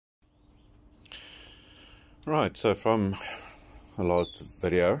Right, so from the last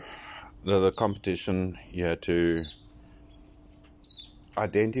video, the competition, you had to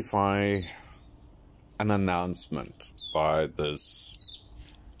identify an announcement by this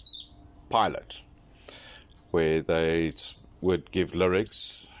pilot where they would give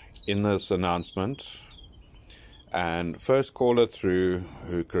lyrics in this announcement, and first caller through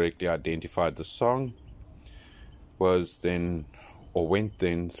who correctly identified the song was then, or went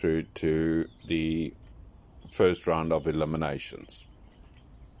then, through to the first round of eliminations.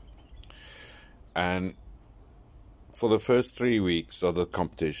 And for the first 3 weeks of the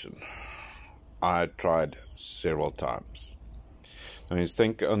competition, I tried several times. I mean,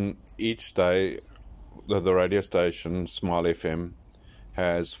 think on each day, the radio station, Smile FM,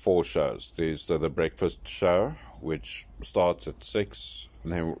 has 4 shows. There's the breakfast show, which starts at 6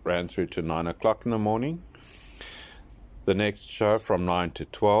 and then ran through to 9 o'clock in the morning. The next show from 9 to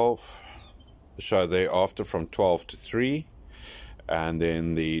 12. The show thereafter from 12 to 3. And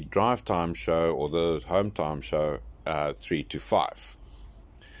then the drive time show, or the home time show, 3 to 5.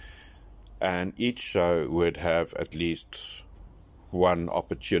 And each show would have at least one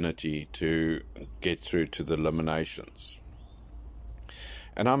opportunity to get through to the eliminations.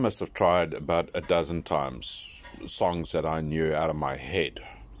 And I must have tried about a dozen times songs that I knew out of my head.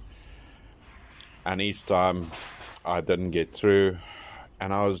 And each time I didn't get through,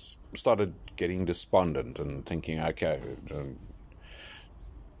 and I started getting despondent and thinking, okay,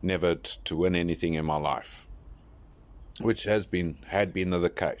 never to win anything in my life, which had been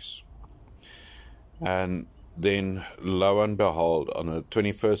the case. And then, lo and behold, on the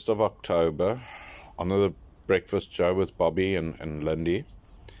 21st of October, on the breakfast show with Bobby and Lindy,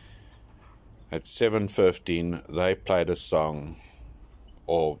 at 7:15, they played a song,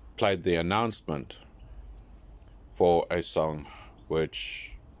 or played the announcement for a song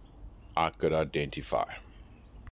which I could identify.